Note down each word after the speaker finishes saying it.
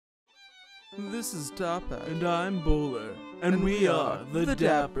This is Tapa, and I'm Bowler, and we are the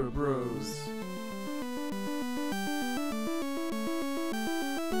Dapper Bros.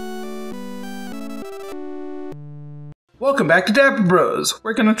 Welcome back to Dapper Bros.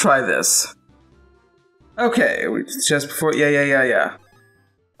 We're gonna try this. Okay, just before. Yeah.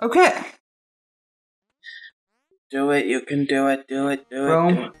 Okay. Do it, you can do it, do it.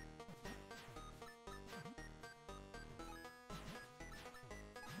 Boom.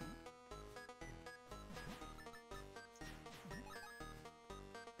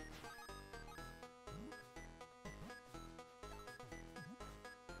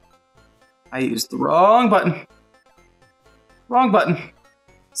 I used the wrong button. Wrong button.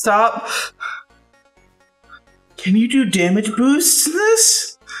 Stop. Can you do damage boosts in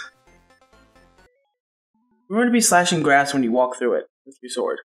this? Remember to be slashing grass when you walk through it with your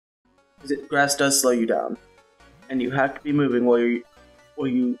sword. Because grass does slow you down. And you have to be moving while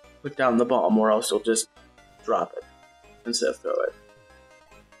you put down the bomb, or else you'll just drop it instead of throw it.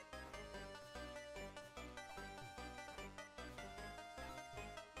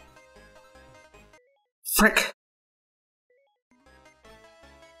 Frick.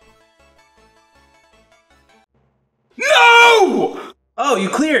 No! Oh, you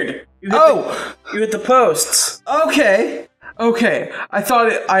cleared! You hit the posts! Okay. I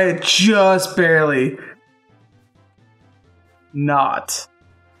thought I had just barely not.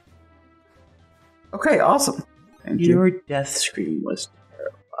 Okay, awesome. Thank you. Your death scream was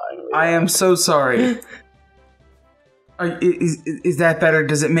terrifying. I am so sorry. Is that better?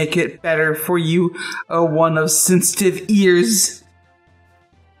 Does it make it better for you, one of sensitive ears?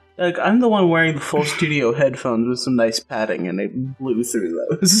 Like, I'm the one wearing the full studio headphones with some nice padding, and it blew through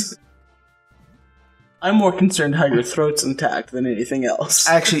those. I'm more concerned how your throat's intact than anything else.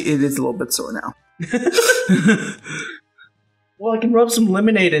 Actually, it is a little bit sore now. Well, I can rub some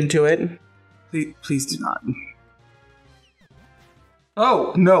lemonade into it. Please do not.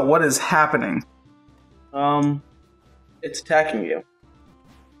 Oh, no, what is happening? It's attacking you.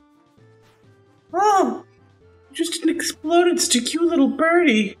 Oh! Just an exploded, such a cute little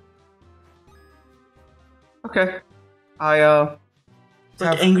birdie. Okay. It's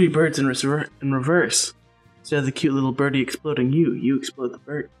like Angry Birds in reverse. Instead of the cute little birdie exploding you explode the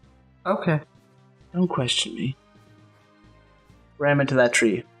bird. Okay. Don't question me. Ram into that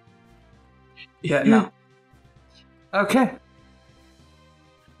tree. Yeah, no. Okay.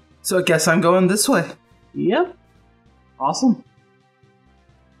 So I guess I'm going this way. Yep. Awesome.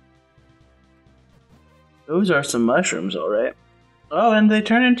 Those are some mushrooms, alright. Oh, and they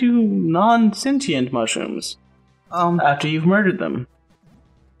turn into non-sentient mushrooms. After you've murdered them.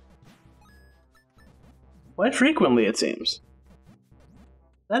 Quite frequently, it seems.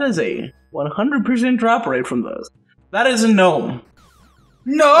 That is a 100% drop rate from those. That is a gnome.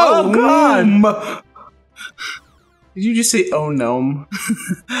 No! Oh, God! Did you just say, oh, gnome?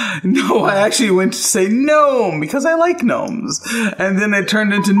 No, I actually went to say gnome, because I like gnomes. And then it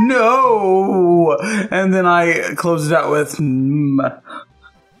turned into no! And then I closed it out with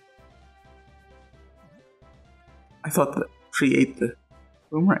I thought the tree ate the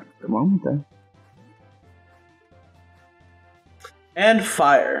boomerang for a moment then. And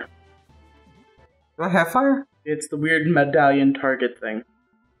fire. Do I have fire? It's the weird medallion target thing.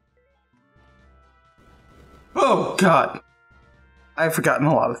 Oh, God. I've forgotten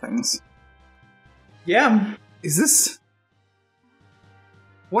a lot of things. Yeah. Is this...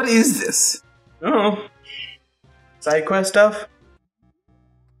 What is this? Oh. Side quest stuff?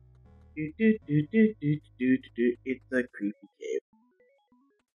 It's a creepy cave.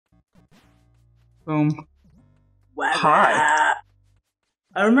 Boom. Wow. Hi.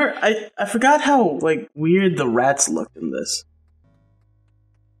 I remember, I forgot how, like, weird the rats looked in this.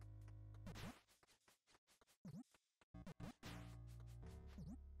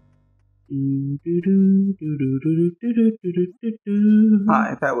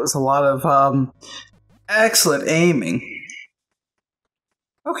 Hi, that was a lot of, excellent aiming.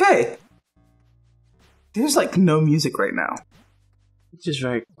 Okay. There's, like, no music right now. It's just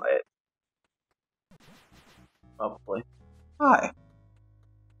very quiet. Probably. Hi.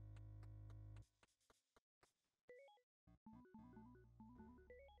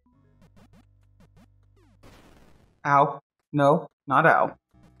 Ow. No, not ow.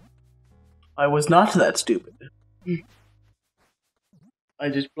 I was not that stupid. I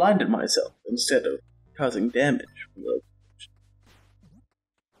just blinded myself instead of causing damage from those.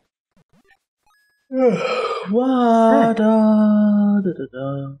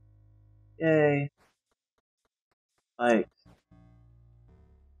 Yay. Like.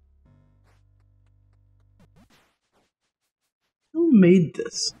 Who made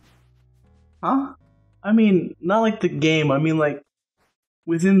this? Huh? I mean, not like the game. I mean, like,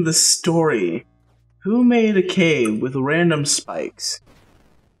 within the story. Who made a cave with random spikes?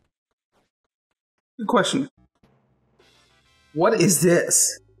 Good question. What is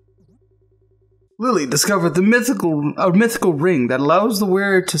this? Lily discovered the mythical ring that allows the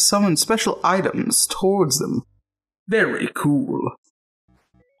wearer to summon special items towards them. Very cool.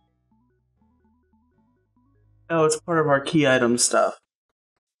 Oh, it's part of our key item stuff.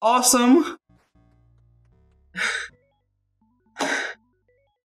 Awesome.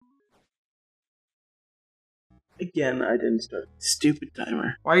 Again, I didn't start the stupid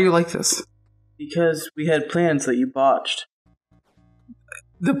timer. Why are you like this? Because we had plans that you botched.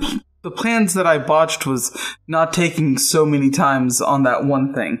 The plans that I botched was not taking so many times on that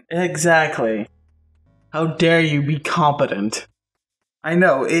one thing. Exactly. How dare you be competent? I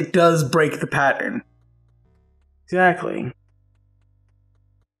know, it does break the pattern. Exactly.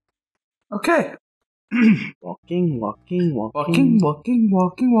 Okay. Walking. Walking.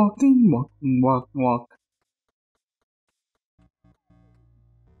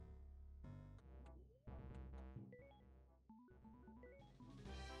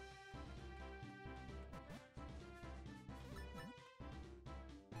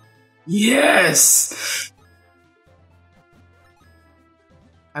 Yes!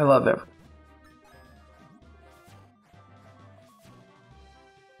 I love it.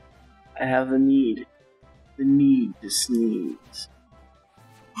 I have the need to sneeze.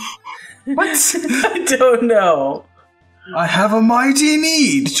 What? I don't know. I have a mighty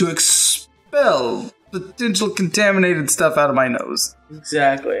need to expel potential contaminated stuff out of my nose.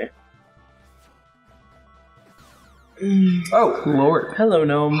 Exactly. Oh, Lord. Hello,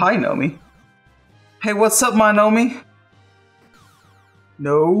 gnome. Hi, Nomi. Hey, what's up, my Nomi?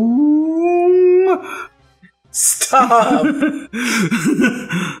 Gnome? Stop!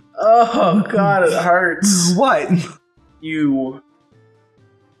 Oh, God, it hurts. What? You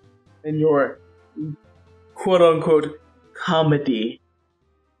and your quote-unquote comedy.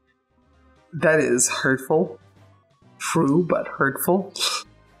 That is hurtful. True, but hurtful.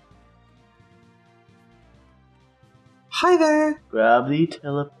 Hi there. Grab the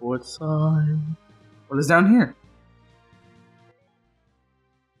teleport sign. What is down here?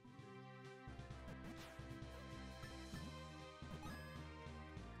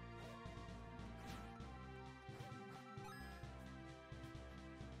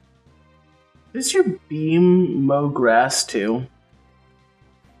 Does your beam mow grass too?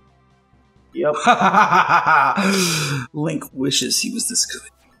 Yep. Link wishes he was this good.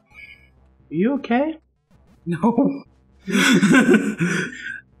 Are you okay? No.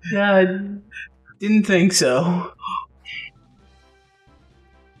 Yeah, I didn't think so.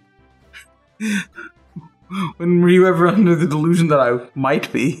 When were you ever under the delusion that I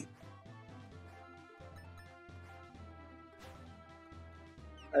might be?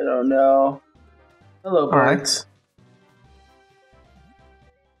 I don't know. Hello, birds.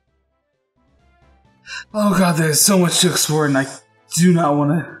 Oh god, there's so much to explore and I do not want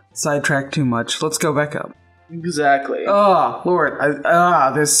to sidetrack too much. Let's go back up. Exactly. Oh, Lord.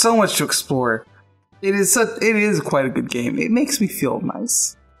 There's so much to explore. It is quite a good game. It makes me feel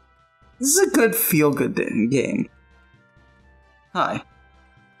nice. This is a good feel-good game. Hi.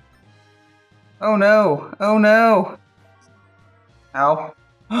 Oh no. Oh no. Ow.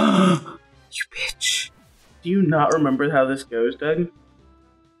 You bitch. Do you not remember how this goes, Doug?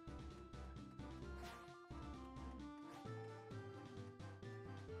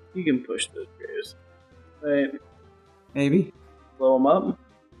 You can push those graves. Right. Maybe. Blow them up.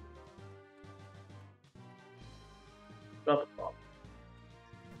 Drop a bomb.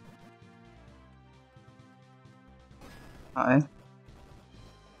 Hi.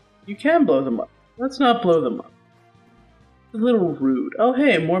 You can blow them up. Let's not blow them up. It's a little rude. Oh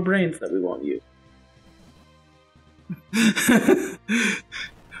hey, more brains that we won't use.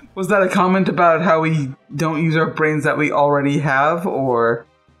 Was that a comment about how we don't use our brains that we already have, or...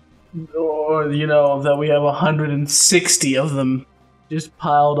 Or, you know, that we have 160 of them just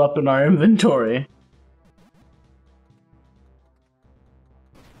piled up in our inventory.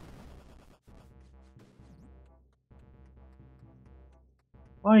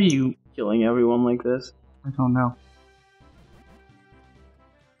 Why are you killing everyone like this? I don't know.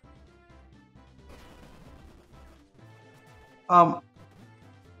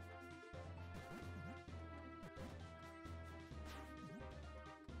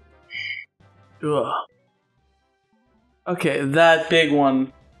 Ugh. Okay, that big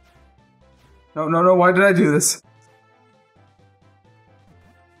one. No, why did I do this?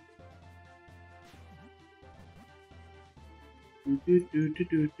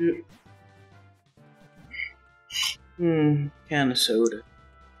 Can of soda.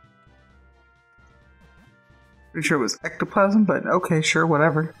 Pretty sure it was ectoplasm, but okay, sure,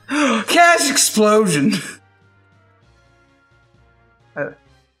 whatever. Cash explosion!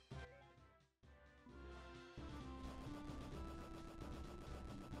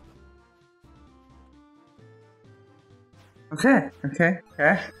 Okay.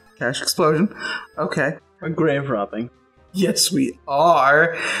 Cash explosion. Okay. We're grave robbing. Yes, we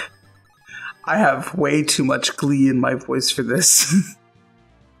are. I have way too much glee in my voice for this.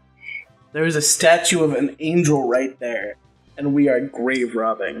 There is a statue of an angel right there, and we are grave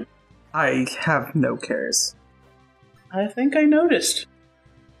robbing. I have no cares. I think I noticed.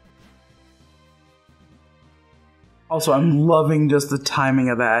 Also, I'm loving just the timing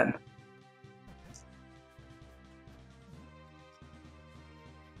of that.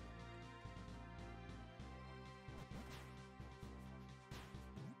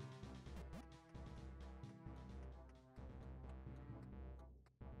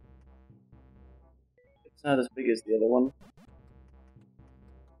 It's not as big as the other one.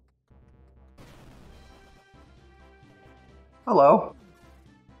 Hello.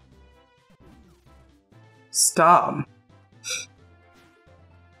 Stop.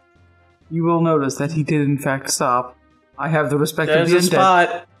 You will notice that he did in fact stop. I have the respect of the There's a undead.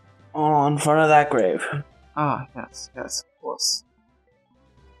 spot in front of that grave. Ah, yes, of course.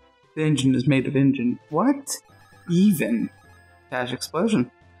 The engine is made of engine. What? Even. Cash explosion.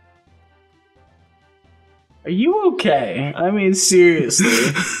 Are you okay? I mean,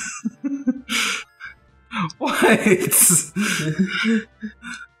 seriously. What?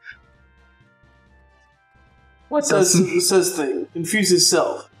 What says thing? Confuses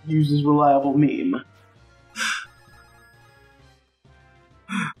self. Uses reliable meme.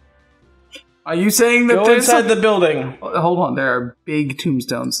 Are you saying that Go there's inside the building. Hold on, there are big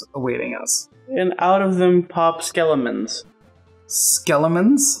tombstones awaiting us. And out of them pop skeletons.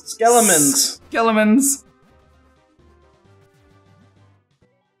 Skeletons? Skeletons.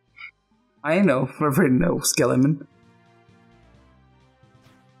 I know, I'm afraid no skeleton.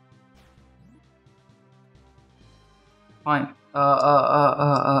 Fine.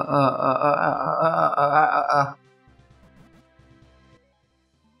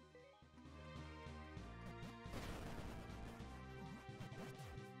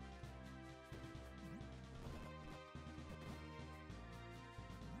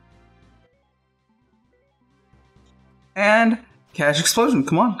 And cash explosion.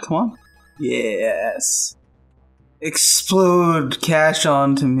 Come on. Yes. Explode cash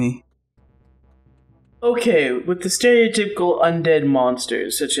onto me. Okay, with the stereotypical undead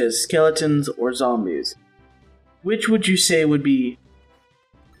monsters, such as skeletons or zombies, which would you say would be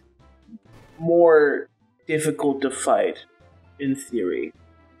more difficult to fight, in theory?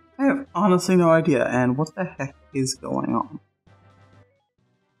 I have honestly no idea, and what the heck is going on?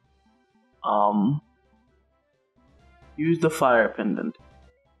 Use the fire pendant.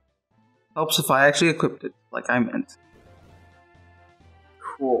 Helps if I actually equipped it, like I meant.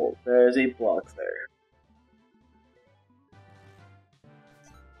 Cool, there's a block there.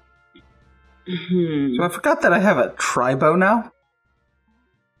 So I forgot that I have a tribo now?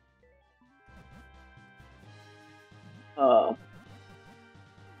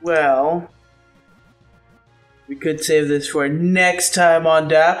 Well, we could save this for next time on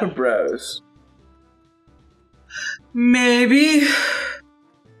Dapper Bros. Maybe.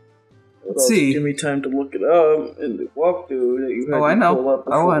 Let's see. Give me time to look it up in the walkthrough that you had to pull up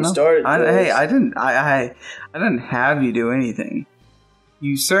before we started. I didn't have you do anything.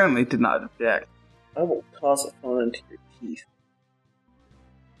 You certainly did not object. I will toss a phone into your teeth.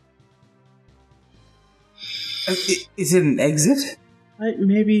 Is it an exit?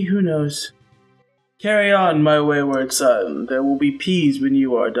 Maybe, who knows. Carry on, my wayward son. There will be peas when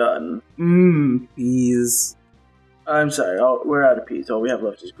you are done. Peas. I'm sorry, we're out of peas. All we have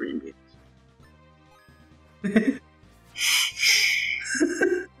left is green beans.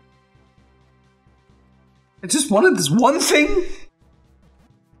 I just wanted this one thing.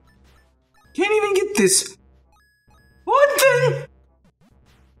 Can't even get this one thing.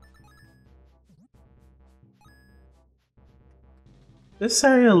 This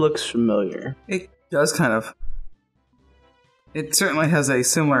area looks familiar. It does kind of. It certainly has a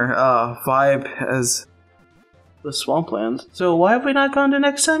similar vibe as the swamplands. So why have we not gone to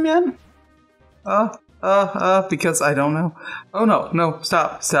next time yet? Because I don't know. Oh no,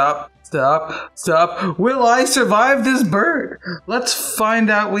 stop. Will I survive this bird? Let's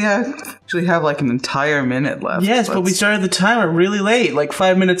find out. We actually have like an entire minute left. Yes, but we started the timer really late, like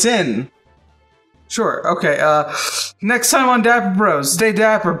 5 minutes in. Sure, okay, next time on Dapper Bros, stay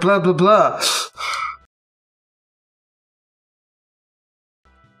dapper, blah blah blah.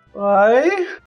 Why?